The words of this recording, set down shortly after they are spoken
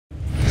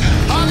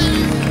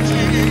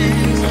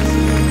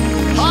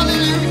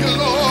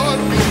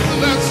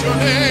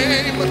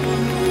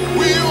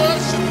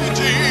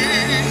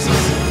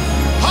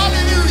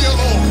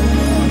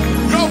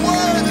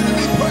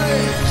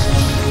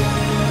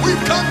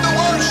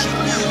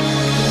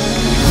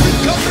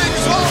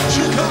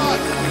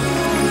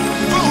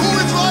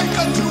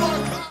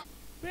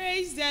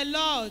the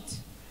Lord.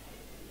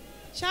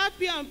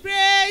 Champion,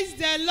 praise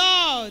the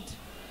Lord.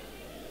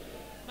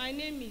 My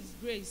name is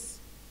Grace.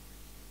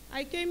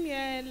 I came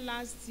here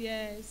last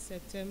year,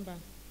 September.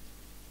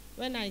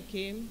 When I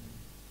came,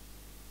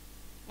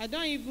 I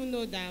don't even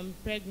know that I'm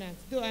pregnant,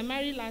 though I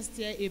married last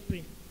year,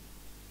 April.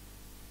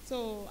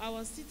 So I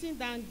was sitting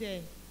down there,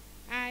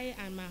 I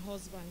and my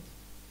husband,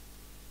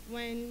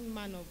 when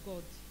man of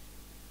God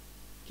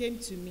came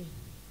to me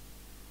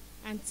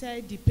and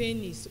said the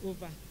pain is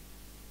over.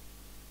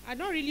 I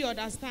don't really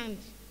understand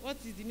what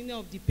is the meaning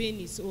of the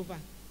pain is over,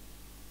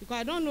 because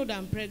I don't know that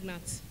I'm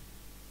pregnant.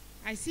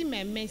 I see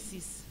my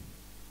menses.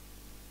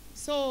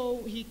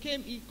 So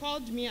he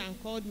called me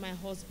and called my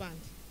husband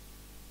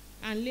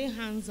and laid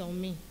hands on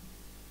me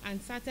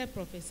and started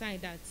prophesying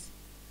that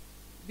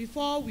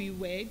before we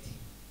wed,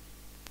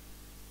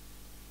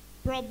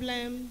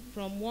 problem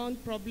from one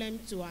problem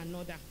to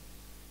another.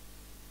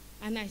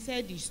 And I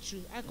said it's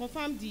true. I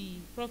confirmed the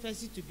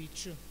prophecy to be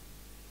true,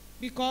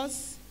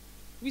 because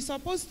we're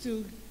supposed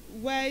to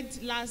wed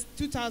last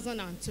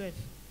 2012.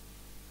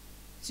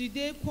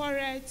 Today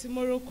quarrel,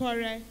 tomorrow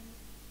quarrel.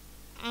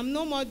 I'm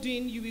no more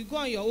doing, you will go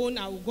on your own,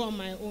 I will go on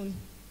my own.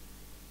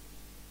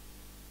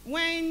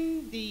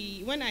 When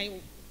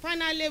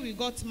finally we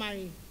got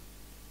married,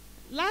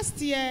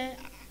 last year,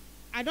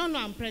 I don't know,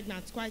 I'm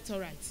pregnant, quite all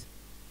right.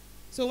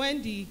 So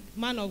when the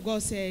man of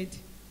God said,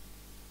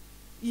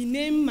 he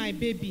named my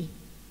baby,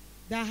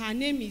 that her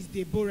name is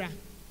Deborah.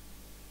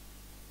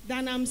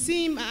 Then I'm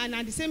seeing, and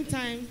at the same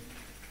time,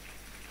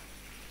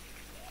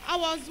 I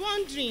was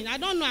wondering, I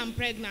don't know I'm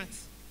pregnant.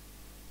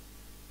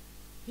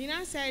 He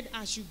now said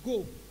I should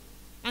go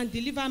and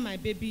deliver my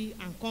baby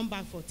and come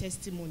back for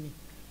testimony.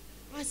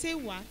 I say,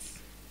 what?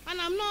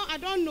 And I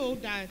don't know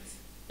that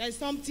there's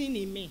something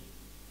in me.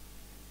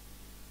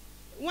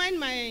 When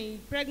my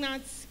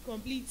pregnancy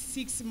complete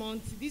 6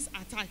 months, this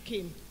attack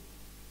came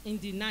in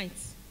the night.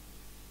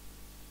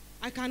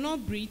 I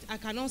cannot breathe, I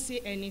cannot say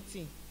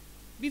anything.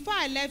 Before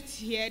I left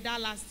here that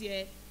last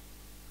year,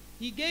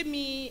 he gave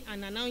me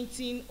an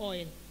anointing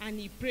oil and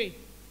he prayed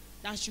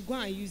that I should go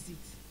and use it.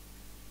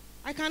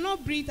 I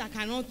cannot breathe, I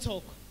cannot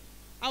talk.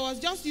 I was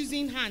just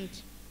using hand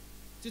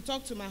to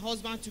talk to my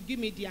husband to give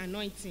me the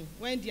anointing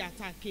when the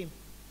attack came.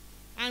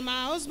 And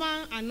my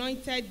husband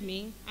anointed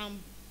me and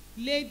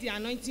laid the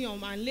anointing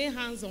on and laid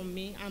hands on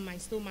me and my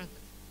stomach.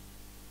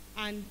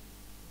 And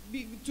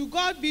to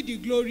God be the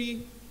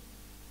glory,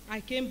 I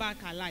came back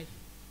alive.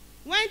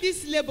 When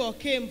this labor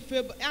came,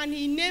 and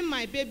he named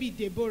my baby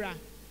Deborah,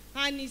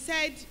 and he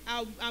said,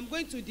 I'm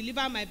going to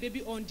deliver my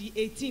baby on the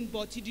 18th,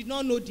 but he did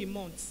not know the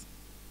months.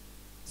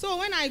 So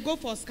when I go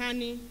for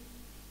scanning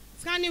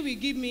will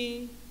give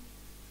me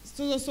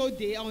so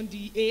day on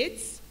the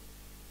 8th,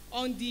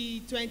 on the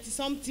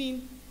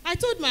 20-something. I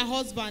told my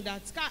husband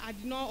that I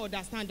did not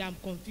understand, I'm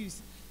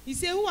confused. He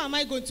said, who am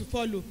I going to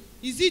follow?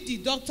 Is it the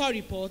doctor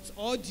report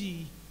or the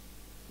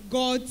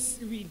God's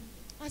will?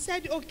 I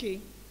said, okay.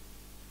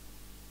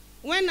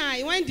 When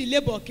the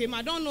labor came,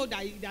 I don't know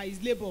that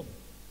is labor.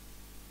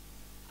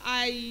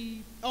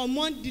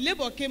 The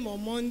labor came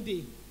on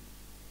Monday.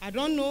 I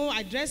don't know,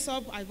 I dress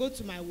up, I go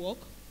to my work.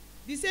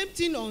 The same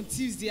thing on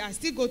Tuesday, I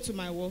still go to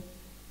my work.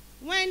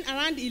 When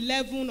around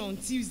 11 on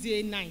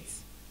Tuesday night,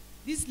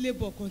 this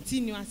labor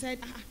continued. I said,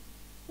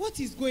 what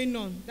is going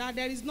on? That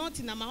there is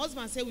nothing. And my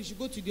husband said we should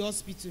go to the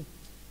hospital.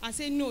 I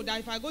said, no, that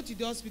if I go to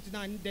the hospital,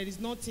 then there is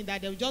nothing,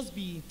 that they will just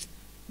be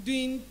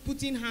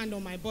putting hand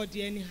on my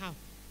body anyhow.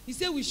 He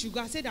said we should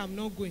go. I said, I'm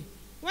not going.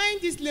 When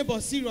this labor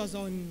serious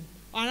on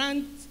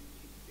around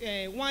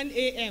 1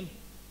 a.m.,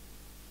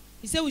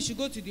 he said we should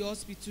go to the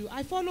hospital.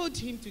 I followed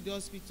him to the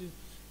hospital.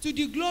 To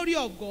the glory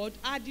of God,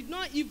 I did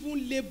not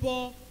even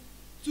labor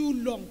too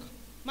long.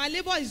 My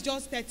labor is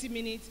just 30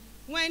 minutes.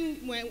 When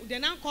they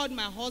now called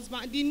my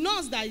husband, the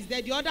nurse that is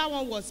there, the other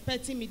one was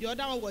petting me, the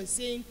other one was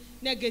saying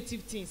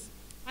negative things.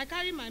 I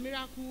carry my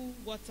miracle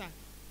water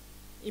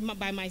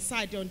by my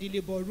side on the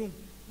labor room.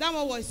 That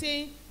one was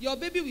saying, your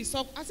baby will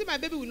suck. I said, my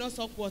baby will not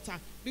suck water,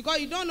 because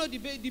you don't know the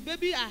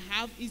baby I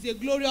have is a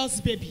glorious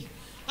baby.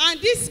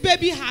 And this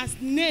baby has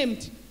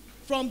named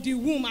from the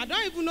womb. I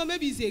don't even know,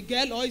 maybe it's a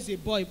girl or it's a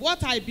boy.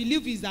 What I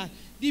believe is that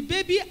the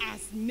baby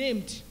has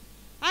named.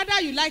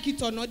 Either you like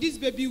it or not, this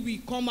baby will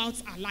come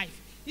out alive.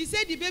 He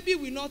said the baby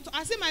will not.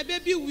 I said my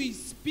baby will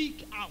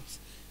speak out.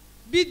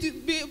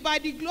 By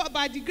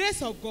the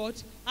grace of God,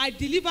 I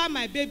deliver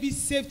my baby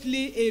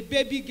safely, a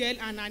baby girl,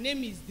 and her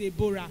name is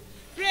Deborah.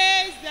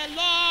 Praise the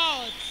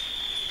Lord.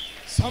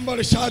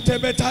 Somebody shout a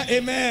better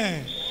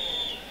amen.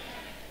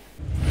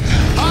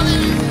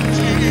 Hallelujah,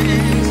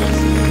 Jesus.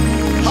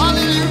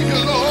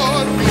 Hallelujah,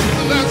 Lord. We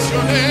bless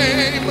your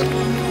name.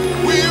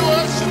 We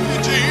worship you,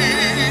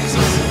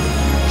 Jesus.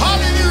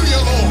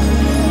 Hallelujah, Lord.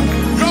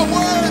 You're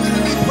worthy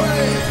to be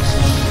praised.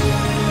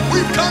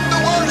 We've come to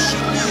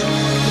worship you.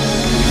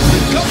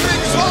 We've come to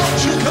exalt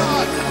you,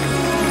 God.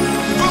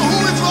 For who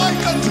is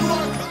like unto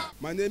our God?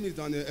 My name is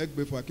Daniel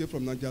Egbefo. I came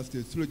from Niger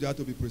State, Suleja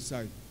to be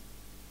precise.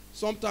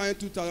 Sometime in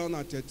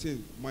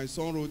 2013, my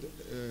son wrote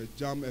a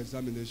JAMB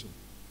examination.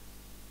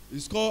 He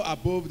scored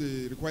above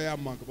the required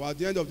mark, but at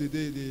the end of the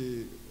day,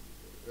 the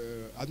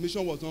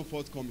admission was not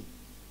forthcoming.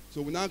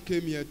 So we now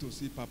came here to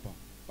see Papa.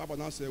 Papa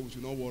now said we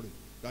should not worry,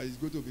 that he's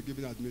going to be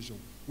given admission.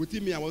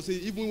 Within me, I was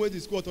saying, even when the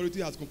school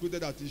authority has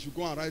concluded that he should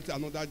go and write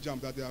another jam,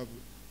 that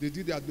they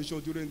did the admission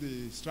during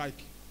the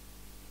strike.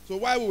 So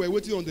while we were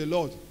waiting on the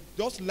Lord,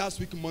 just last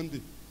week,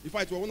 Monday, in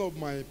fact, it was one of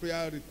my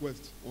prayer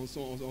requests on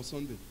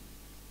Sunday.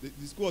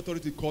 The school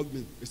authority called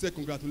me. He said,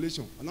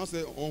 congratulations. And I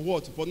said, on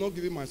what? For not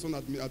giving my son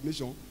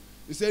admission.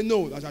 He said,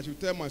 no, that I should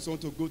tell my son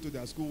to go to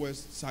their school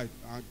website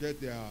and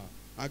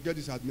get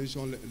this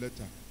admission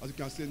letter. As you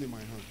can see in my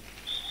hand.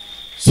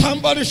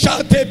 Somebody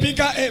shout a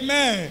bigger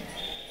amen.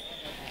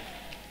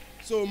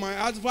 So my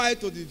advice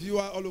to the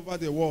viewer all over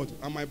the world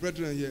and my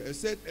brethren here,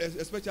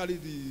 especially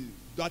the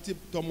dirty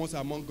Thomas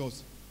among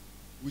us,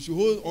 we should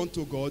hold on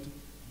to God,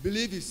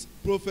 believe his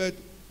prophet,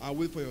 and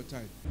wait for your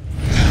time.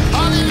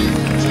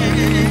 Hallelujah,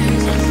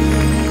 Jesus.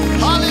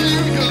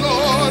 Hallelujah,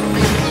 Lord.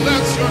 We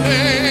bless your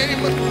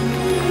name.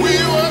 We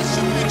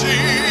worship you,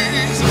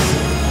 Jesus.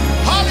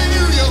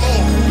 Hallelujah,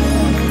 Lord.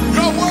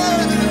 You're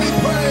worthy to be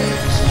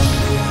praised.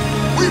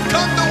 We've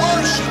come to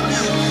worship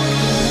you.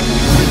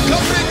 We've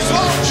come to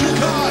exalt you,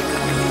 God.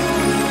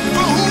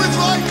 For who is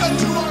like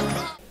unto our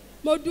God?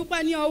 Mo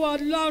dúpẹ́ ní ọwọ́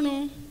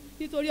Ọlọ́run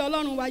nítorí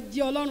Ọlọ́run wa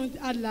jẹ́ Ọlọ́run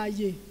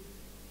alààyè.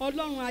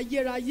 Ọlọ́run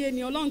ayérayé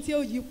ni Ọlọ́run tí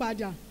ó yí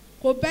padà.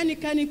 Kò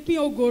bẹ́nikẹ́ni pín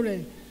ògo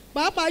rẹ̀.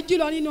 Pàápàá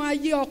jùlọ nínú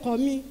ayé ọkọ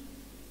mi.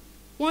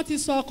 Wọ́n ti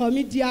sọ ọkọ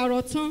mi di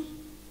arọ tán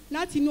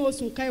láti inú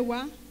oṣù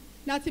kẹwàá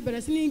láti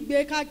bẹ̀rẹ̀ sí ní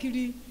gbé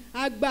káàkiri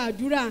àgbà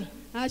àdúrà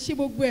àṣẹ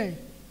gbogbo ẹ̀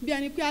bí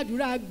ẹni pé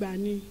àdúrà àgbà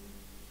ni.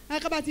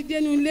 Akábá ti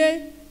dénú ilé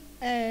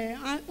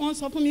wọ́n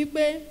sọ fún mi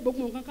pé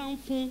gbogbo nǹkan kan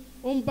fún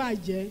ó ń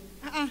bàjẹ́.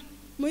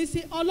 Mo ní sí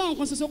Ọlọ́run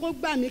kan ṣoṣo kó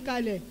gbà mí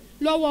kalẹ̀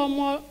lọ́wọ́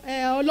ọmọ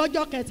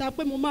ọlọ́jọ́ kẹta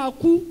pé mo máa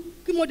kú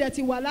kí mo dẹ̀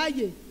ti wà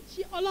láàyè.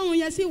 Ṣé Ọlọ́run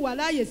yẹn sì wà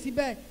láàyè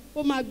síbẹ̀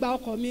ó máa gba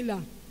ọkọ mi là.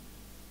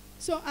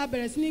 So a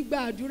bẹ̀rẹ̀ sí ní gba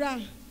àdúrà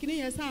kíní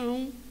yẹn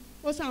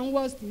ó sàn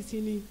wọ́ọ̀sì sí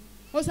ni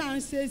ó sàn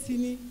ṣe sí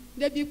ni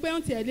débi pé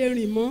wọ́n tiẹ̀ lè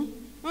rìn mọ́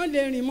wọ́n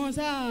lè rìn mọ́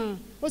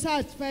ó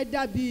sàn fẹ́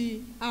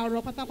dàbí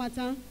àrọ̀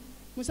pátápátá.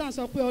 Mo sàn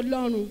sọ pé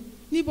Ọlọ́run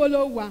níbo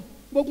ló wà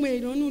gbogbo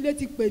èèyàn inú ilé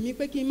ti pè mí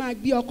pé kí n máa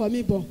gbé ọkọ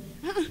mi bọ̀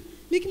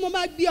bí kí mo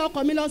bá gbé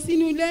ọkọ mi lọ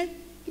sínú ilé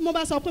kí mo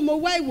bá sọ pé mo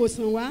wá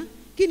ìwòsàn wá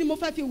kí ni mo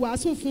fẹ́ fi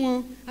wàásù fún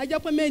wọn a jẹ́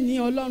pé mẹ́ni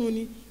Ọlọ́run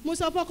ni mo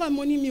sọ fọ́kọ mi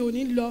mo ní mi ò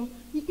ní lọ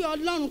pé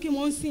Ọlọ́run kí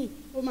mo ń sìn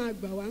ó máa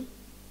gbà wá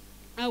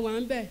àwa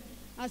ń bẹ̀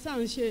a sá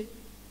ń ṣe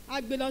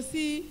a gbé lọ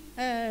sí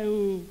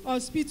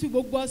hospital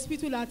gbogbo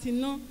hospital láti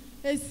ná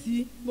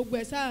èsì gbogbo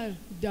ẹ̀ sáà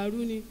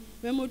dàrú ni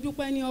bẹ́ẹ̀ mo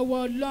dúpẹ́ ní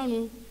ọwọ́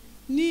Ọlọ́run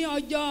ní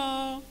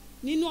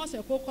nínú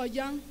ọ̀sẹ̀ kó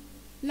kọjá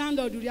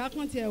landlord rí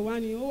àkáǹtì ẹ̀ wá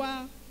ni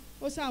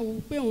ó ṣàwò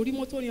pé òun rí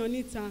mọ́tò yẹn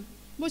níta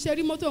bó ṣe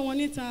rí mọ́tò wọn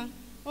níta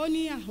ó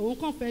ní òun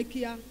kàn fẹ́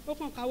kíá ó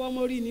kàn káwọ́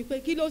mọ́ rí ni pé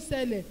kí ló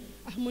ṣẹlẹ̀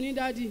mo ní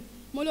dádì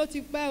mo ló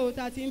ti pẹ́ o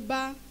ta ti ń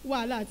bá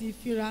wàhálà àti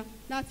ìfira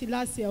láti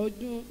láṣẹ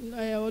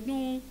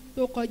ọdún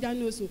tó kọjá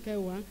ní oṣù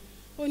kẹwàá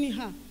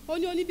ó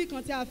ní oníbì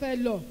kan tí a fẹ́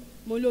lọ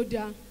mo ló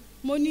dáa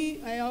mo ní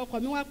ọkọ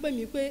mi wá pè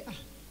mí pé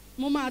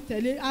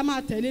a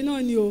máa tẹ̀lé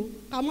náà ni o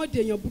ká mọ́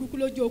dèèyàn burúkú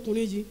lójú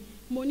ọkùnrin yìí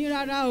mo ní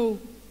rárá o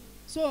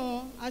so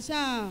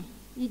àṣà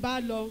ń bá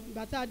lọ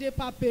ìgbà tá a dé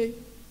Pápé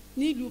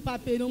nílùú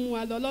Pápé ló mú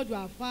wa lọ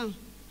lọ́dọ̀ àfáà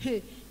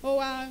ó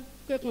wá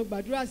kékan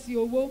gbàdúrà sí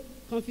owó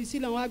kan fi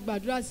sílẹ̀ wá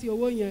gbàdúrà sí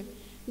owó yẹn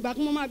ìgbà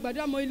tí mo máa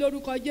gbàdúrà mo ní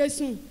lórúkọ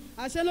Jésù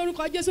àṣẹ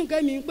lórúkọ Jésù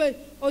kémi ń pè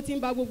ó ti ń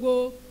ba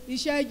gbogbo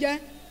iṣẹ́ jẹ́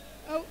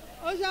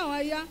ó ṣàwọn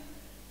ẹ̀yà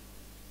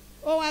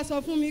ó wá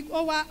sọ fún mi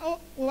ó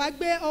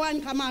wá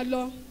ní ká máa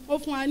lọ ó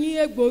fún wa ní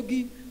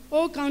egbòogi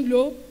ó kàn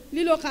lò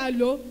lílo ká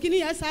lò kí ni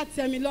yẹn sá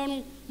tẹ́ mi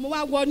lọ́rùn mo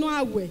wá wọnú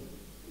àwẹ̀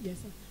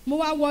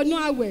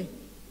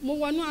mo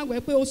wọnú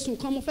àwẹ̀ pé oṣù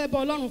kan mo fẹ́ bọ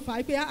Ọlọ́run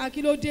fà pé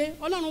akílódé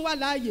Ọlọ́run wà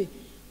láàyè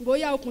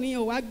bóyá ọkùnrin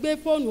yẹn ò wá gbé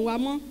fóònù wa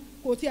mọ́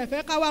kò tiẹ̀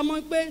fẹ́ ká wá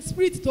mọ́ pé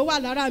spirit tó wà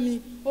lára mi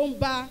ó ń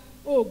ba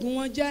oògùn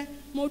wọn jẹ́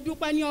mo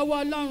dúpẹ́ ní ọwọ́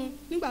Ọlọ́run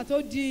nígbà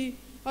tó di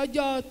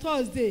ọjọ́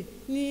Thursday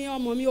ni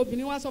ọmọ mi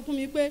obìnrin wá sọ fún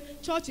mi pé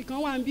chọ́ọ̀chì kan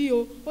wà ń bí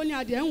o ó ní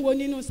adìẹ ń wo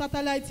nínú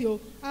sátáláìtì o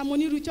mo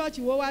nírú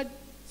chọ́ọ̀chì wo wá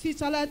sí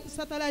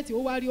sátáláìtì ó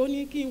wá rí ó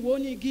ní kí n wo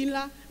ní igi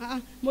ńlá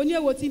mo ní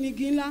èwo tí ní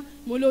igi ńlá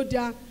mo ló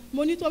dáa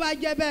mo ní tó bá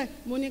jẹ́ bẹ́ẹ̀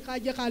mo ní ká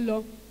jẹ́ ká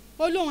lọ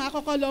ó lóun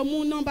àkọ́kọ́ lọ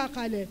mú nọ́mbà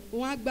kalẹ̀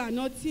òun á gbà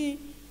náà tí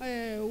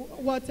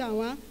wọ́tà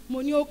wá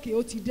mo ní òkè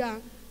ó ti dáa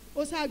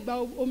ó ṣàgbà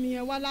omi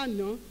yẹn wá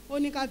lánàá ó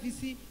ní ká fi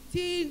sí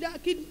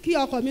kí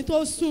ọkọ mi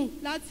tó sùn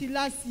láti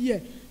last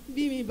year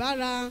bí mi bá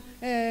ra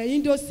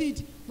Indoseed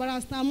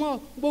paracetamol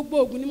gbogbo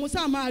oògùn ni mo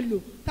sáà máa lò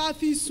tá a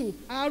fi sùn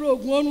àárò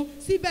oògùn oorun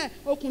síbẹ̀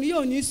ọkùnrin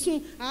yóò ní sùn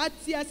àá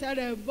ti ẹsẹ̀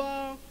rẹ̀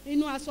bọ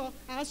inú aṣọ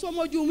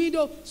àásọmójú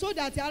wíńdò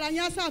sódà tí ara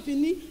yẹn ṣàfi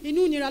ní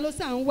inú ìnira ló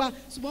sàn ń wà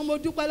ṣùgbọ́n mo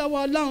dúpẹ́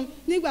lọ́wọ́ Ọlọ́run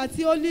nígbà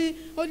tí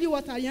holy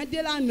water yẹn dé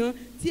lánàá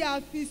tí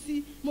a fi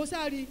sí mo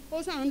sáré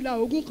ó sàn ń la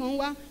oògùn kan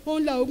wá ó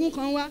ń la oògùn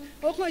kan wá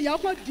ó kàn yà ó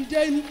kàn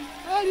dìde ni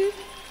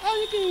ó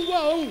ní kí n wọ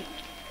òun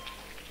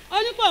ó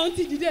ní kó òun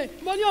ti dìde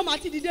mo ní òun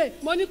àti dìde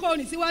mo ní kó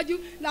rìn síwájú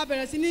la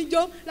bẹ̀rẹ̀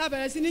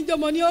sí ní jó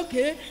mo ní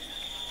òkè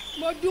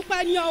mo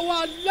dúpẹ́ ní ọwọ́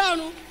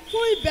Ọlọ́run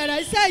fún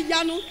ìbẹ̀rẹ̀ iṣẹ́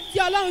ìyanu tí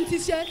ọlọ́run ti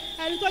ṣe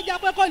ẹni tó jẹ́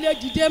pé kò lè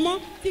dìde mọ́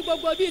tí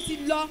gbogbo bíi ti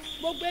lọ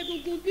gbogbo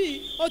egungun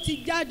bíi ó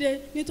ti jáde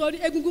nítorí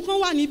egungun kan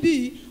wà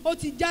níbí ó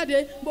ti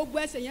jáde gbogbo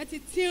ẹsẹ̀ yẹn ti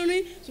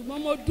tínrín ṣùgbọ́n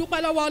mo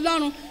dúpẹ́ lọ́wọ́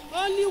ọlọ́run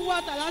ó ní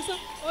wọ́tà lásán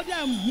ó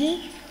dẹ̀ mú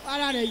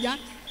ara rẹ̀ yá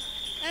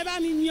ẹ bá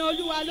mi yin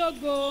olúwa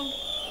lógo.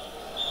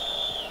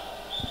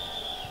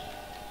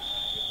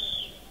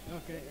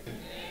 Okay.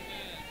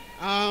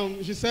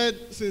 She said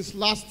since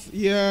last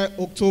year,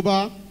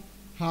 October,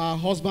 her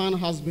husband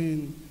has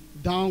been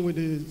down with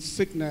the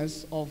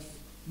sickness of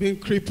being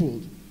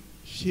crippled.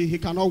 He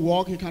cannot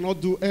walk, he cannot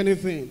do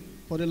anything.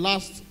 For the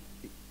last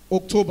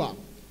October,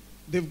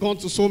 they've gone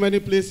to so many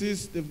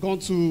places. They've gone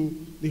to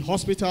the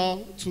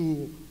hospital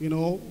to,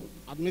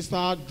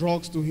 administer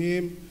drugs to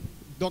him.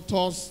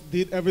 Doctors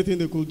did everything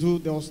they could do.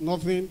 There was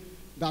nothing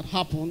that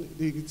happened.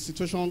 The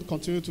situation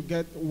continued to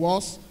get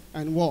worse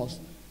and worse.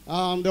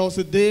 There was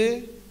a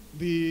day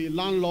the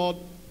landlord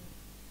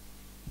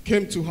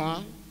came to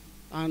her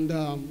and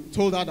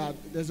told her that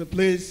there's a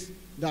place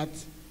that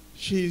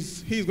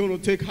he's going to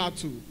take her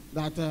to,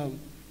 that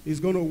he's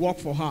going to work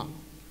for her.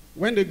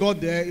 When they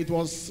got there, it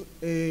was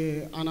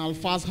an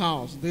Alpha's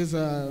house. There's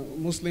a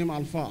Muslim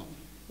Alpha.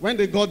 When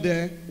they got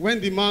there, when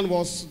the man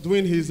was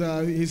doing his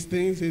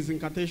things, his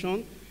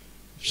incantation,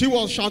 she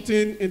was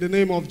shouting in the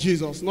name of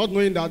Jesus, not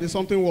knowing that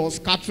something was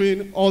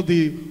scattering all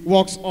the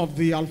works of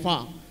the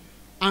Alpha.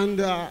 And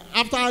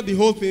after the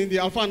whole thing, the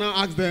Alpha now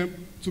asked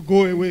them to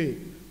go away.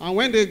 And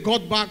when they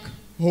got back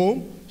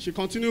home, she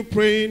continued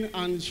praying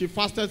and she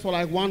fasted for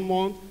like 1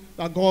 month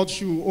that God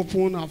should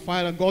open her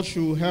fire, that God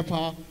should help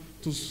her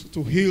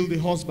to heal the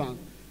husband.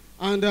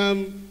 And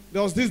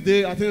there was this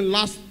day, I think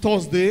last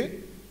Thursday,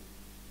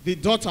 the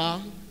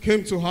daughter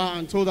came to her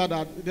and told her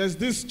that there's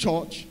this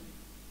church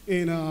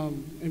in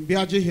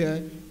Biaji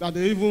here that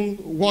they even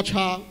watch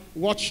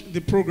the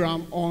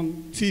program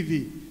on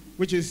TV,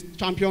 which is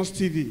Champions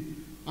TV.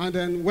 And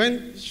then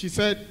when she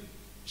said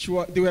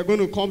they were going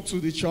to come to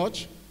the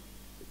church,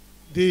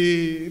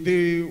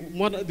 the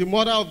mother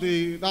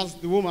that's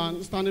the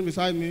woman standing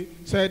beside me,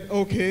 said,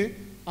 okay,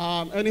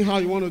 anyhow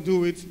you want to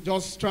do it,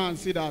 just try and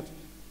see that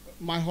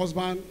my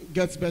husband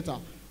gets better.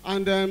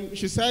 And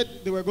she said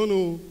they were going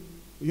to,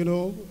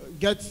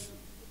 get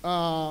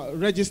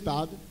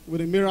registered with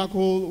a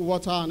miracle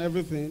water and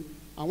everything.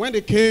 And when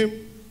they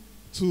came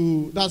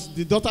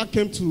the daughter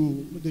came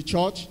to the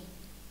church,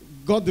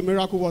 got the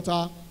miracle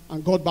water,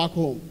 and got back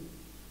home.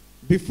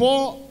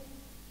 Before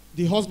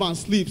the husband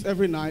sleeps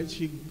every night,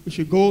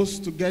 she goes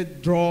to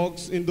get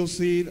drugs,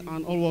 Indoseed,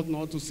 and all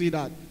whatnot to see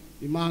that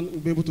the man will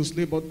be able to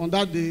sleep. But on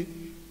that day,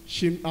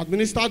 she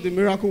administered the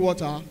miracle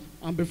water,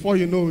 and before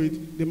you know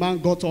it, the man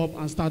got up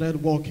and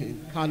started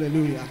walking.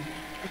 Hallelujah.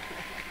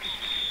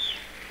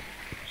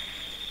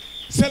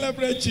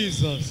 Celebrate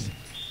Jesus.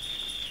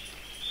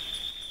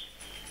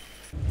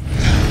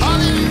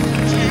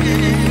 Hallelujah,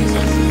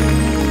 Jesus.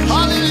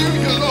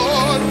 Hallelujah,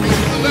 Lord. We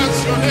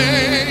bless your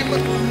name.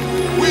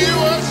 We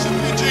worship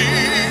you,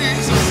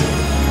 Jesus.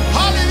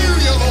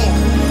 Hallelujah, Lord.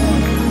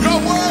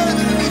 You're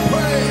worthy to be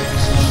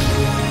praised.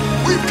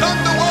 We've come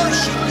to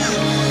worship you.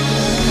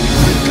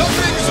 We've come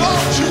to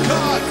exalt you,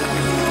 God.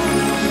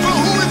 For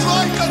who is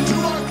like unto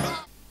our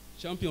God?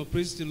 Champion,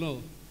 praise the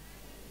Lord.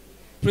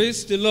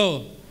 Praise the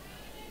Lord.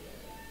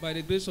 By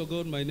the grace of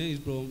God, my name is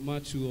Bro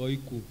Matthew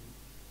Oiku.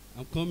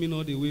 I'm coming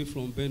all the way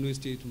from Benue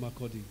State,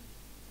 Makurdi.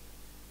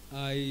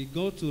 I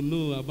got to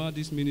know about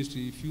this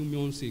ministry a few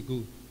months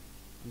ago,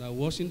 and I was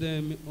watching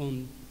them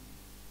on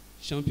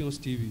Champions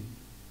TV.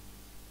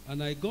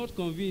 And I got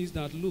convinced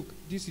that, look,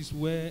 this is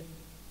where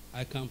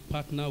I can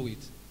partner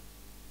with.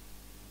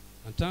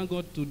 And thank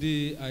God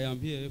today I am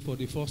here for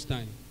the first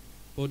time.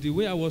 But the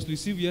way I was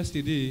received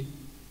yesterday,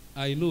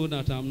 I know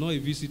that I'm not a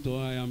visitor,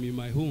 I am in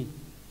my home.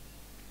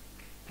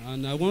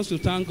 And I want to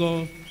thank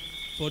God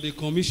for the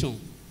commission,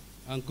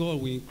 and God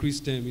will increase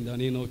them in the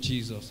name of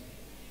Jesus.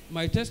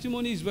 My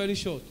testimony is very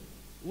short.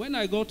 When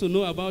I got to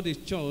know about the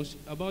church,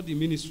 about the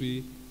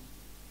ministry,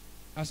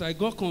 as I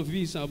got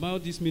convinced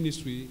about this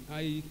ministry,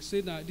 I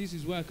said that this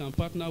is where I can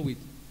partner with.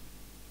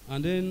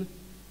 And then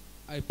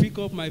I pick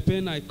up my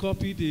pen, I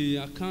copy the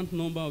account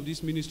number of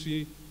this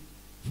ministry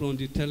from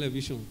the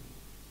television.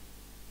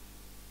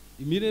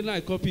 Immediately I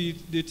copy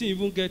it, the thing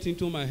even get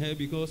into my head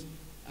because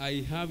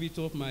I have it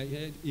up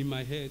in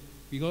my head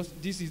because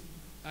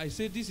I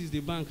said this is the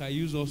bank I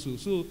use also.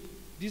 So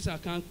this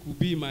account could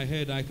be in my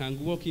head. I can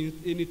walk in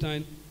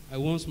anytime I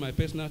want my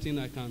personal thing.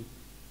 I can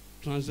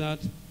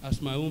transact as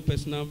my own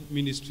personal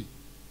ministry.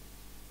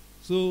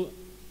 So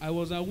I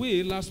was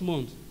away last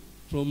month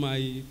from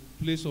my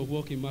place of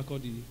work in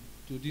Makurdi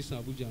to this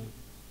Abuja.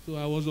 So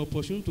I was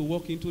opportune to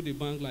walk into the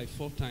bank like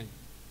 4 times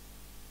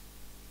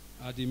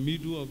at the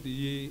middle of the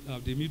year,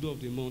 the middle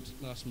of the month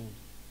last month.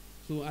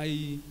 So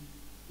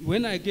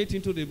when I get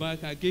into the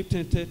bank, I get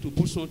tempted to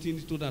put something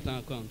into that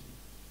account.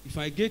 If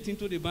I get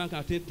into the bank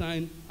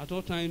at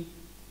all time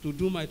to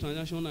do my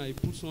transaction, I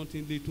put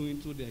something little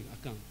into the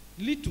account.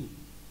 Little.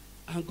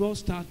 And God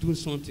started doing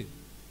something.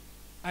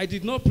 I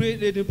did not pray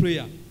any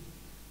prayer.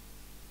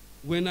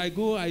 When I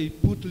go, I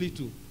put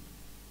little.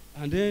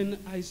 And then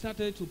I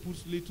started to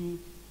put little,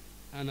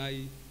 and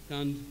I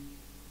can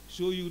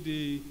show you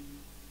the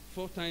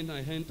fourth time I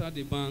entered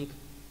the bank.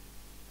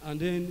 And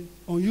then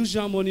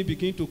unusual money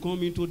began to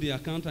come into the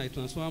account I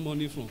transfer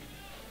money from.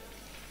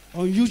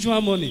 Unusual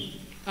money.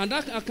 And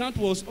that account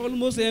was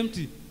almost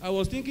empty. I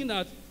was thinking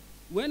that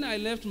when I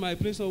left my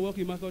place of work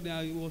in Makode,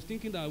 I was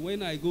thinking that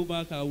when I go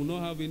back, I will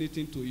not have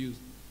anything to use.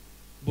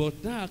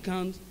 But that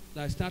account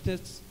that I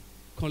started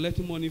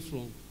collecting money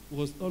from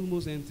was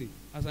almost empty.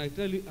 As I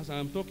tell you, as I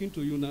am talking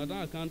to you now,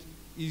 that account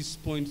is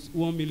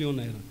 0.1 million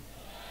naira.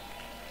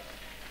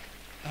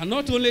 And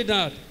not only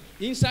that,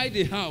 inside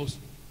the house,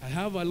 I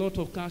have a lot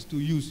of cash to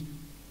use.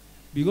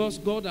 Because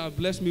God has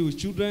blessed me with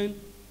children,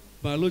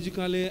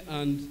 biologically,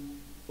 and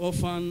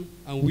orphan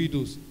and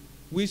widows,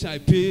 which I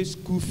pay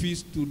school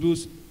fees to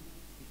those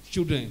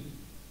children.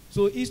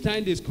 So each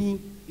time the school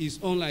is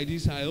on like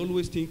this, I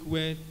always think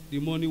where the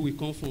money will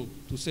come from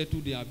to settle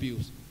their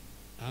bills.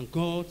 And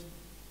God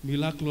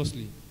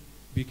miraculously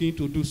begin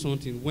to do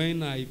something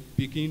when I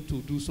begin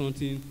to do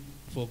something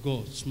for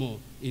God small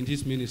in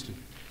this ministry.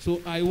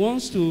 So I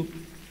want to,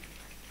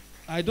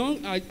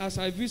 as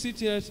I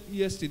visited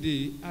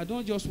yesterday, I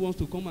don't just want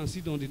to come and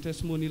sit on the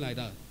testimony like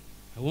that.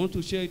 I want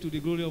to share it to the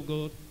glory of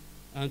God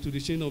and to the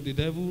shame of the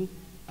devil,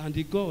 and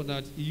the God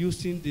that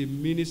using the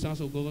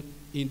ministers of God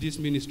in this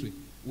ministry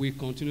will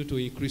continue to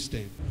increase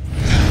them.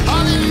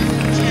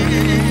 Hallelujah,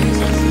 Jesus.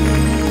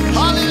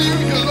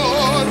 Hallelujah,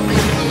 Lord. We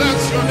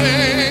bless your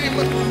name.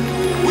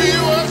 We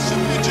worship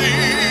you,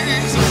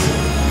 Jesus.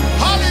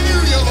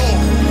 Hallelujah, Lord.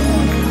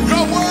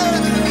 You're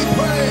worthy to be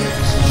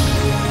praised.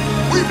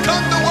 We've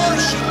come to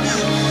worship you.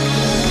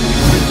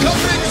 We've come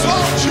to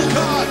exalt you,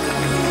 God.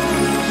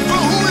 For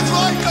who is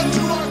like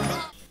unto our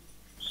God?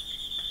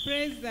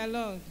 Praise the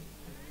Lord.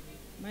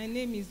 My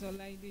name is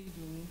Olaide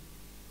Idowu.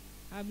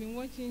 I've been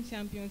watching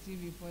Champion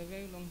TV for a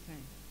very long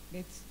time.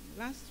 But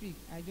last week,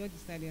 I just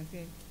decided,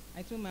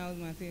 I told my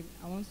husband, I said,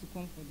 I want to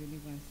come for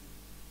deliverance.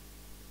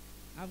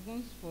 I've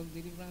gone for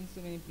deliverance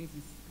so many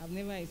places. I've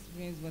never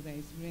experienced what I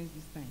experienced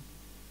this time.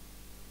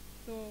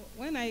 So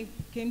when I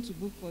came to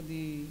book for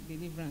the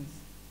deliverance,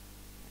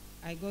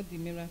 I got the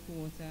miracle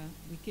water.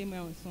 We came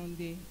out on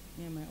Sunday,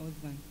 me and my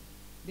husband.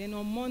 Then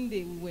on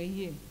Monday, we were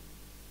here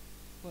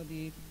for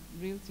the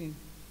real thing.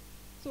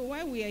 So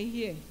while we are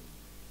here,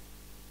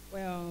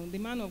 well, the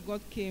man of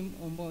God came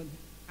on board,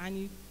 and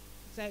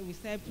we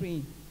started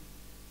praying.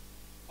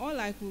 All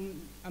I could,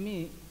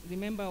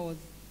 remember was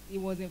he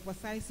was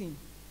emphasizing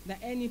that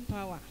any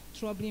power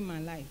troubling my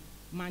life,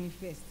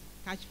 manifest,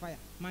 catch fire,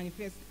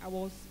 manifest. I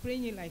was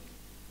praying it like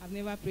I've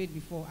never prayed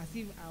before, as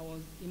if I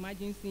was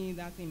imagining seeing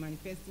that thing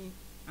manifesting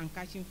and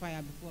catching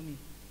fire before me.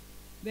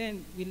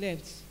 Then we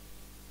left.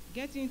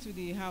 Getting to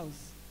the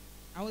house,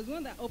 I was the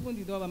one that opened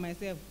the door by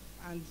myself,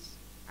 and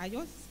I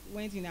just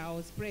went in. I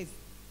was pressed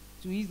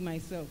to ease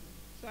myself.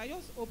 So I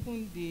just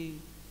opened the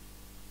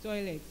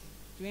toilet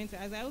to enter.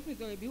 As I opened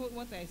the toilet, behold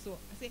what I saw.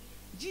 I said,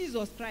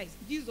 Jesus Christ,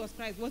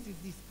 what is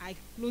this? I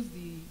closed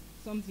the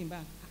something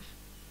back.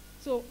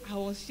 So I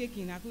was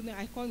shaking. I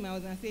called my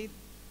husband and said,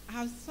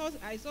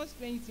 I saw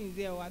strange things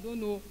there. I don't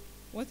know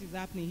what is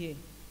happening here.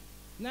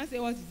 And I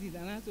said, what is it?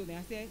 And I told them,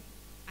 I said,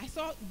 I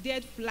saw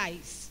dead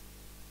flies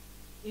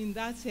in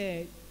that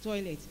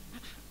toilet.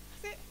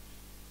 I said,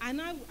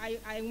 and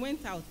I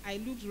went out. I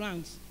looked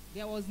around.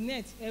 There was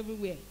net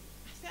everywhere.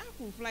 I said, how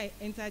could fly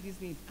enter this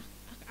place?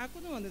 I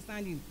couldn't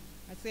understand it.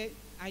 I said,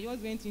 I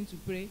just went in to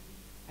pray.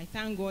 I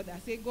thank God. I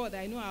said, God,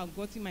 I know I've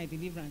gotten my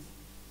deliverance.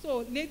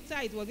 So later,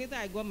 I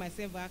got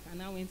myself back,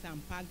 and I went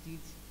and packed it,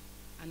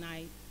 and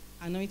I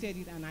anointed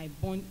it, and I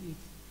burned it.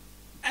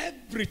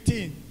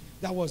 Everything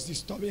that was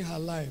disturbing her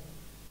life.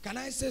 Can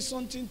I say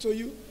something to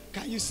you?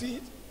 Can you see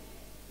it?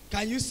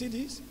 Can you see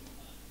this?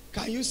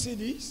 Can you see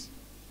this?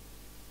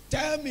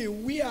 Tell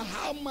me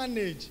how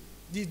managed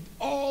did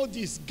all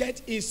this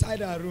get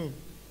inside our room?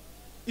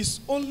 It's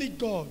only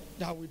God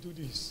that will do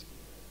this.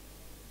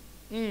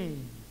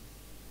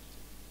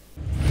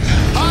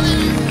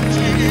 Hallelujah,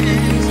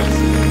 Jesus.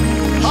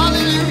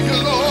 Hallelujah,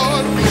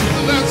 Lord. We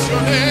bless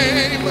your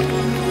name.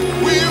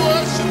 We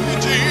worship you,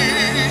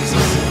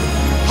 Jesus.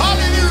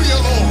 Hallelujah,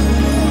 Lord.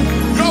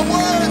 You're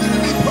worthy to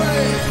be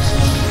praised.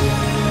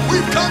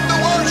 We've come to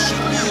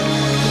worship you.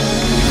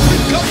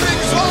 We've come to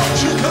exalt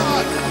you,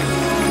 God.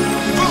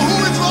 For who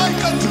is like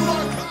unto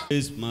our God?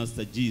 Praise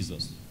Master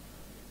Jesus.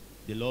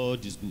 The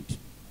Lord is good.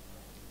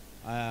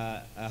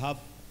 I have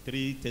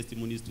 3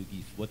 testimonies to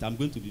give, but I'm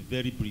going to be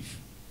very brief.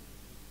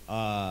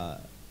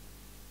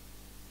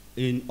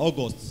 In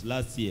August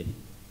last year,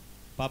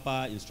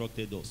 Papa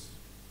instructed us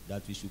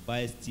that we should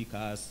buy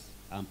stickers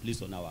and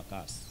place on our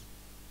cars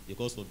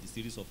because of the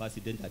series of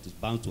accidents that is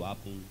bound to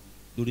happen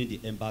during the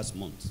Embers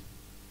month.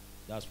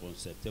 That's from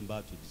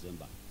September to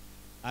December.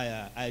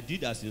 I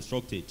did as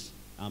instructed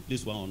and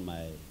placed one on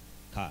my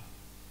car.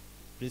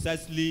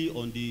 Precisely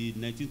on the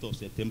 19th of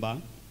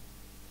September,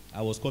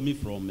 I was coming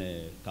from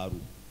Karu.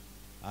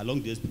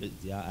 Along this place,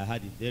 I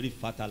had a very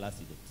fatal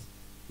accident.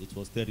 It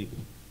was terrible.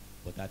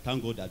 But I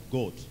thank God that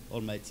God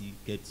Almighty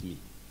kept me.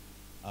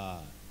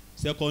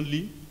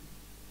 Secondly,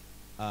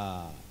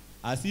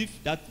 As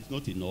if that is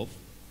not enough,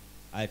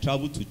 I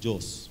traveled to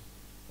Jos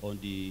on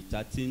the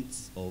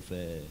 13th of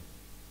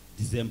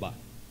December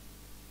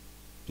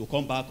to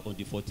come back on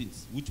the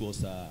 14th, which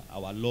was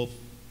our love,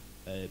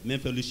 men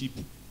fellowship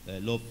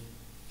love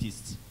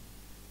feast.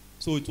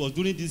 So it was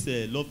during this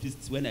love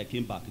feast when I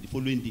came back, the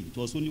following day. It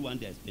was only one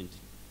day I spent.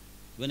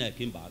 When I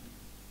came back,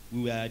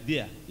 we were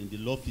there in the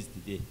love feast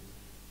today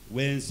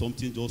when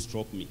something just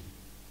struck me.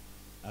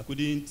 I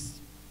couldn't,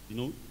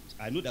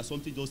 I know that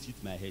something just hit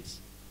my head.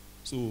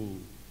 So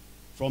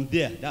from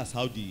there, that's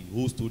how the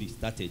whole story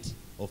started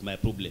of my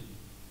problem.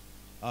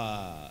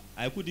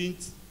 I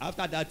couldn't,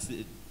 after that,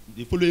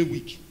 the following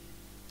week,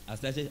 I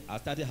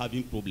started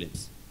having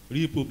problems,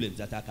 real problems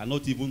that I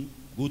cannot even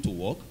go to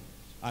work.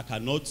 I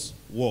cannot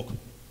walk.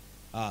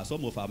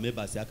 Some of our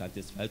members here can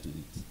testify to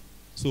it.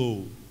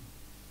 So,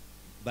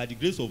 by the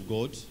grace of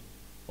God,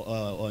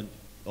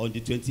 on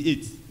the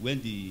 28th, when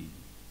the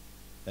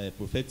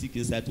prophetic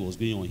insight was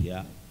going on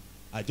here,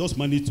 I just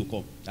managed to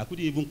come. I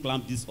couldn't even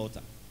climb this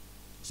altar.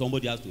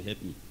 Somebody has to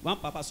help me. One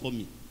papa saw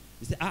me.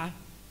 He said,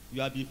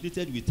 you have been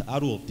inflicted with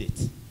arrow of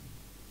death.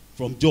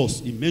 From Jos,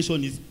 he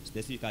mentioned it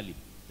specifically.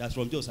 That's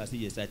from Jos. I said,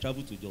 yes, I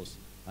traveled to Jos.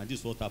 And this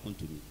is what happened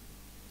to me.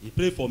 He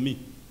prayed for me.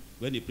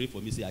 When he prayed for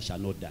me, he said, I shall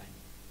not die.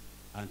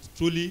 And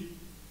truly,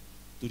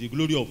 to the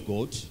glory of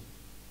God,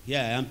 here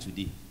I am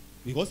today.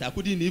 Because I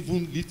couldn't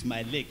even lift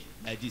my leg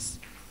like this.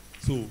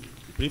 So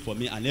he prayed for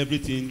me and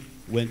everything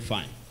went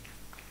fine.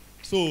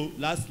 So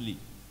lastly,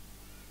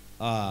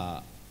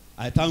 I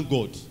thank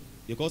God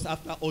because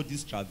after all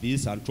these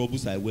travails and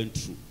troubles I went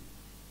through,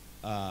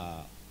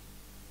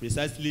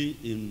 precisely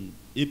in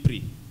April,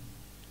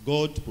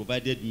 God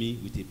provided me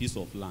with a piece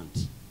of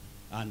land.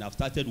 And I've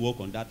started work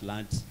on that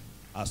land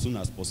as soon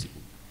as possible.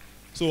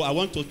 So I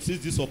want to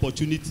seize this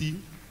opportunity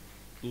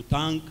to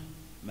thank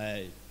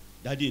my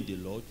daddy in the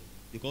Lord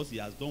because he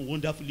has done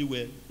wonderfully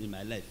well in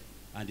my life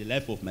and the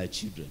life of my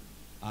children.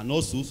 And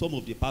also some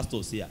of the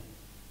pastors here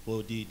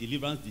for the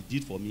deliverance they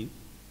did for me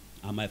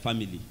and my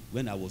family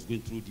when I was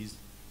going through this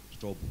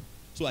trouble.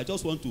 So I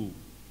just want to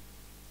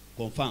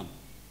confirm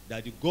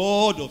that the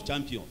God of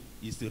champion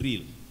is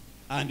real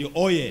and the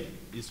oil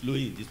is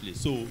flowing in this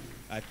place. So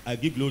I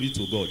give glory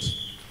to God.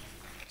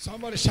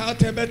 Somebody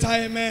shout a better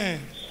amen.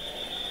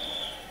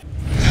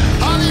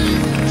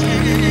 Hallelujah,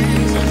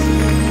 Jesus.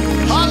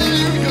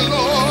 Hallelujah,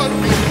 Lord.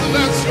 We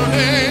bless your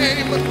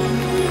name.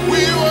 We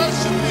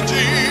worship you,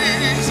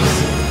 Jesus.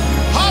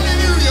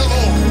 Hallelujah,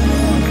 Lord.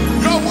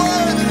 You're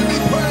worthy to be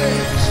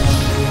praised.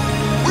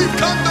 We've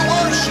come to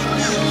worship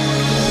you.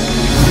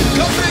 We've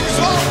come to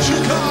exalt you,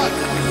 God.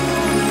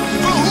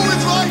 For who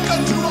is like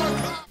unto our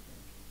God?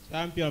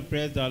 Champion,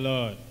 praise the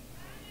Lord.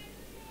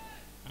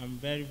 I'm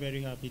very,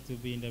 very happy to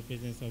be in the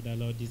presence of the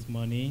Lord this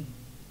morning.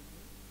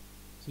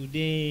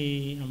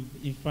 Today,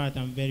 in fact,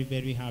 I'm very,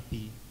 very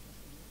happy.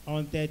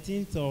 On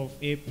 13th of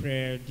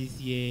April this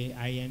year,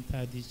 I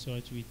entered this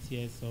church with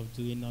tears of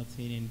doing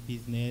nothing in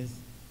business.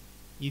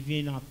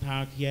 Even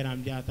attack here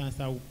and there, at times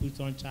I will put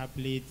on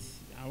chaplets.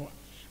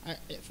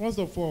 First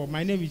of all,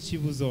 my name is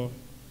Chibuzo.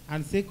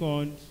 And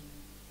second,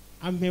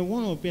 I'm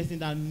one of the person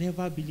that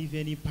never believe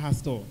any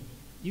pastor.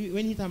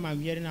 Anytime I'm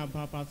hearing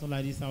about pastor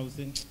like this, I will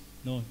say,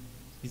 no,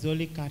 it's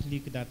only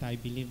Catholic that I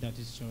believe that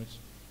is church.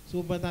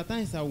 So, but at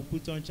times I will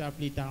put on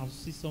chaplet, I'll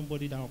see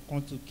somebody that will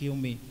come to kill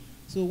me.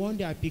 So one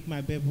day I picked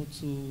my Bible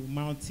to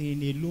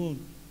mountain alone.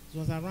 It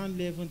was around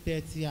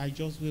 11:30. I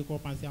just wake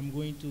up and say, I'm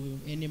going to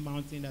any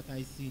mountain that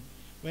I see.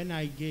 When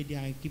I get there,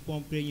 I keep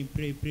on praying,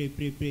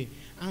 pray.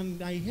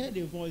 And I heard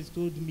a voice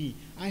told me,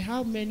 I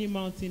have many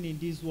mountains in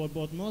this world,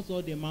 but not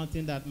all the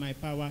mountains that my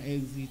power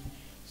exists.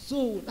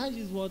 So that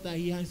is what I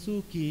hear. I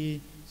said, okay.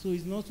 So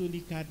it's not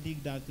only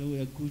Catholic that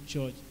we're a good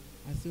church.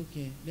 I said,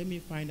 okay, let me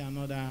find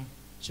another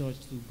church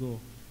to go.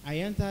 I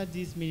entered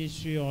this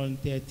ministry on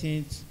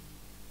 13th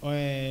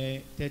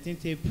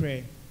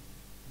April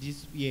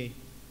this year.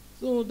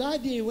 So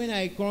that day when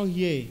I come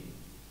here,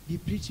 the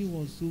preaching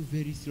was so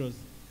very serious.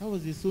 That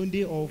was the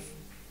Sunday of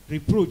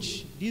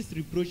reproach. This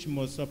reproach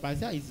must stop. I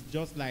said, it's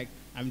just like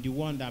I'm the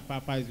one that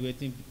Papa is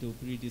waiting to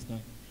preach this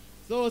time.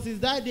 So since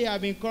that day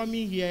I've been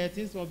coming here,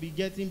 things will be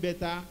getting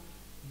better.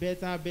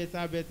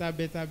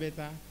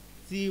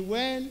 See,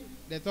 when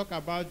they talk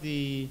about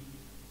the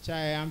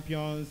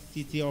Champions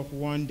City of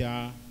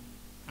Wonder,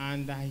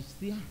 and I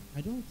see,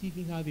 I don't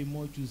even have a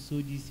much to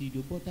sow this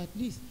seed, but at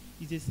least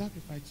it's a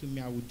sacrifice to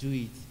me, I will do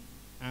it.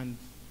 And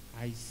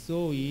I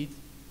saw it.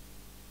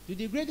 To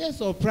the greatest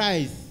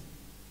surprise,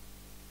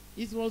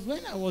 it was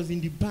when I was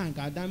in the bank,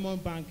 at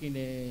Diamond Bank in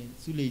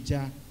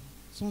Suleja,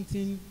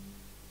 something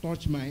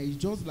touched my head. It's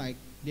just like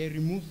they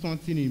removed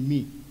something in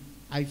me.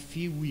 I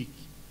feel weak.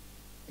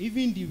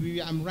 Even the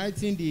way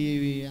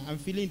I'm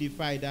feeling the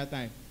fire that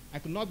time. I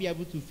could not be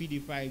able to feel the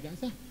fire. I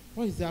said,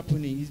 what is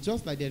happening? It's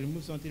just like they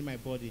removed something in my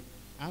body.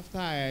 After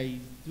I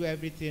do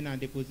everything and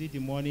deposit the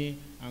money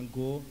and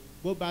go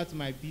back to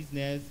my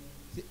business.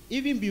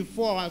 Even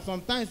before,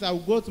 sometimes I will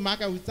go to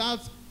market without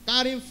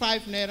carrying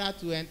 5 naira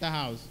to enter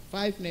house.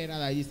 5 naira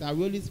like this, I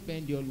will only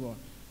spend the old one.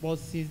 But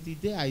since the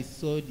day I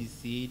saw the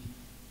seed,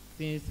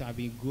 things have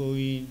been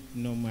going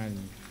normally.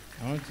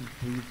 I want to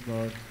praise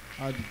God,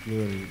 all the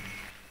glory.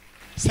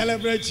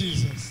 Celebrate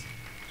Jesus.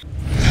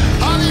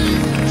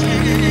 Hallelujah,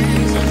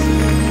 Jesus.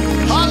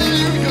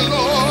 Hallelujah,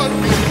 Lord.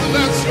 We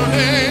bless your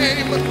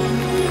name.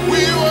 We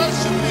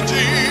worship you,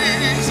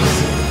 Jesus.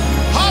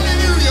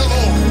 Hallelujah,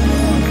 Lord.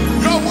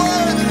 You're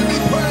worthy to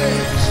be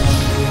praised.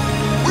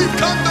 We've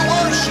come to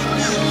worship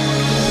you.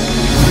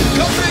 We've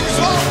come to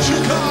exalt you,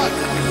 God.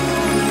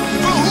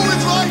 For who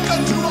is like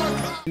unto our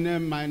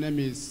God? My name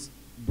is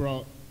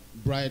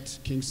Bright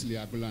Kingsley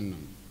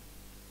Agulanan.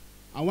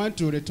 I want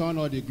to return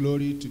all the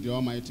glory to the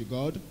Almighty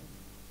God,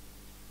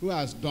 who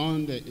has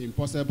done the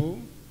impossible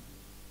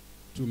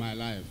to my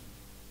life,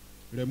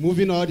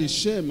 removing all the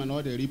shame and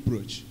all the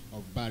reproach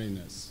of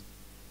barrenness.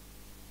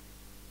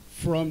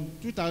 From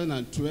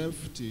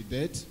 2012 to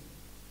date,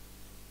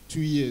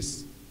 2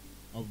 years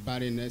of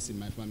barrenness in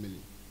my family.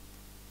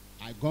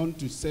 I've gone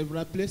to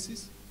several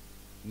places,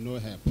 no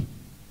help.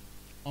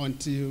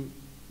 Until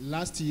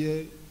last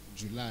year,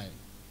 July,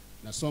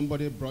 now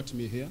somebody brought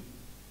me here.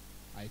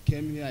 I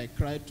came here, I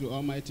cried to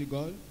Almighty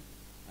God.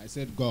 I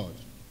said, God,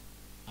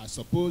 I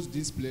suppose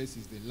this place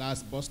is the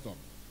last bus stop.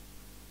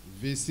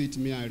 Visit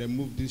me and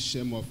remove this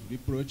shame of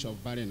reproach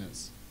of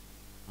barrenness.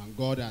 And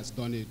God has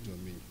done it to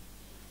me.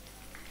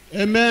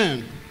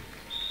 Amen.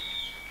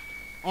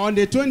 On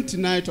the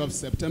 29th of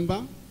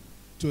September,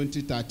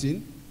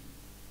 2013,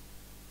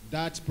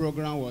 that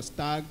program was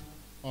tagged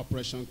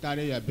Operation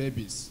Carry Your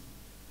Babies,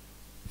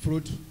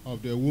 Fruit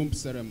of the Womb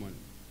Ceremony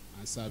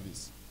and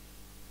Service.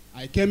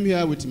 I came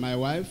here with my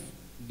wife.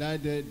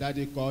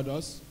 Daddy called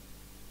us.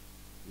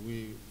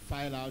 We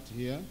filed out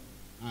here,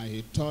 and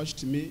he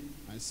touched me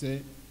and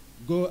said,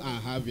 go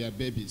and have your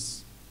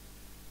babies.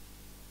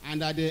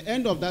 And at the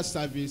end of that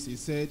service, he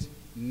said,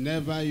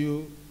 never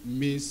you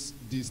miss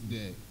this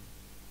day.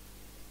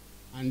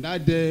 And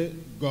that day,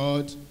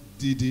 God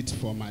did it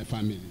for my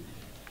family.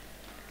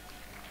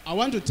 I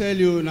want to tell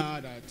you now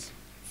that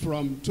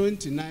from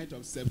 29th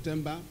of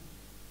September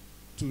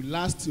to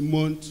last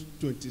month,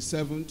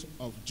 27th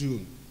of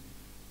June,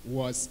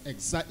 was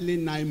exactly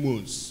 9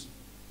 months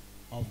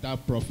of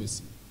that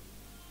prophecy.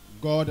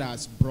 God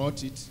has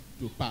brought it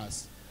to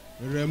pass,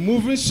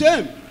 removing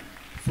shame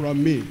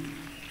from me.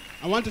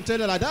 I want to tell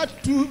you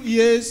that 2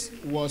 years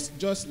was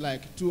just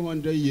like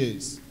 200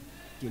 years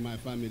to my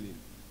family.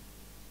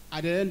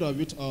 At the end of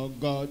it all,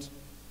 God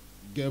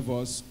gave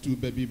us 2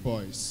 baby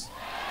boys.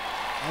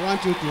 I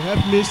want you to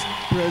help me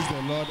praise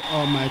the Lord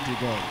Almighty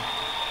God.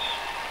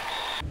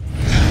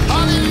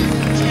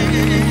 Hallelujah,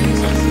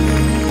 Jesus.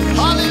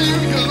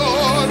 Hallelujah,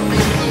 Lord. We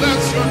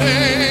bless your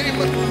name.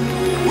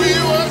 We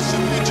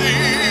worship you,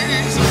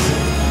 Jesus.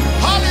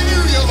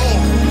 Hallelujah,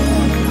 Lord.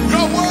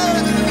 You're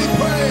worthy to be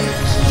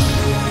praised.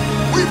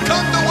 We've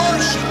come to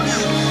worship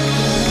you.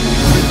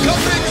 We've come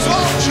to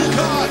exalt you,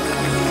 God.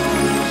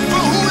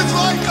 For who is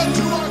like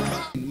unto our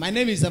God? My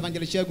name is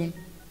Evangelist Shegun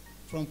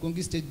from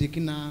Kongi State,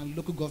 Dekina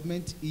local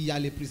government,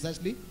 Iyale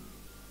precisely.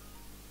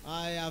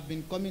 I have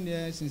been coming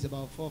here since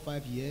about 4 or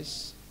 5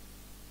 years.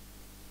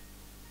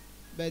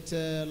 But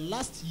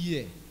last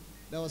year,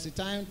 there was a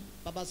time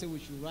Papa said we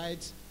should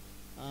write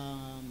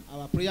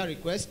our prayer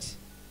request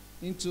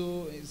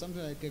into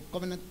something like a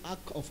covenant,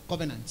 act of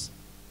covenant.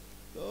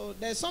 So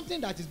there's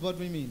something that is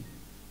bothering me.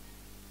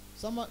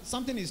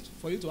 Something is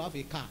for you to have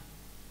a car.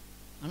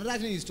 Another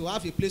thing is to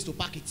have a place to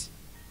park it.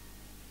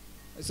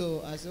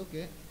 So I said,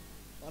 okay,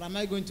 what am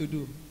I going to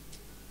do?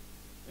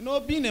 You know,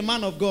 being a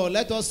man of God,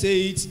 let us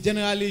say it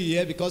generally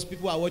here because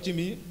people are watching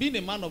me. Being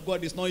a man of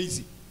God is not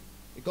easy.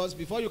 Because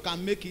before you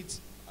can make it,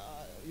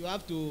 you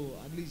have to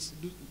at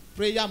least do,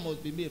 prayer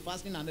must be made,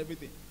 fasting and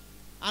everything.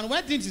 And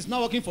when things is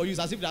not working for you, it's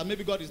as if that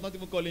maybe God is not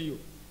even calling you.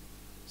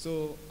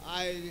 So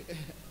I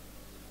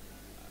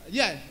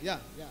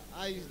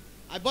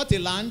bought a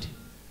land.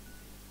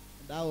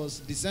 That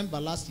was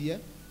December last year.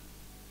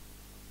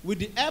 With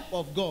the help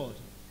of God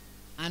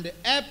and the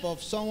help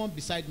of someone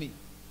beside me,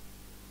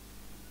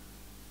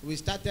 we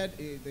started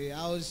the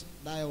house.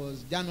 That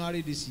was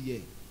January this year.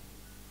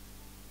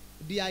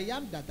 The I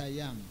am that I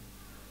am,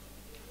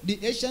 the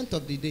ancient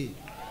of the day,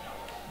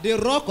 the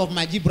rock of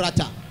my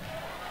Gibraltar,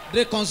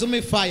 the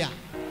consuming fire,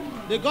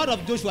 the God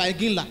of Joshua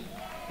Eginla,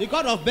 the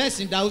God of best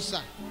in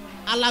Dausa,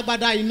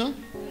 Alagbada ina,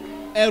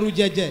 Ẹ̀rù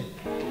jẹ̀jẹ̀,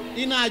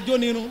 iná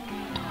ajónirun,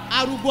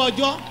 arúgbó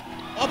ọjọ́,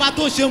 ọba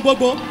tó ṣe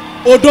gbogbo,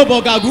 odò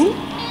bọ̀gàgù,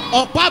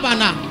 ọ̀pá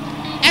àbànà,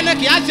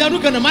 ẹnìkì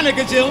àṣẹrú kẹ̀nà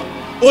mánìkẹ́ṣẹ́,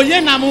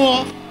 òye nàmú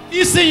ọ,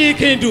 ìsìnyìn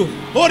kìndù,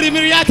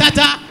 orímìírí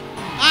àtàtà,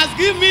 has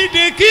given me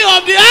the key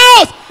of the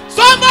house.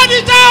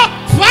 Somebody shout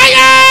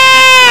fire!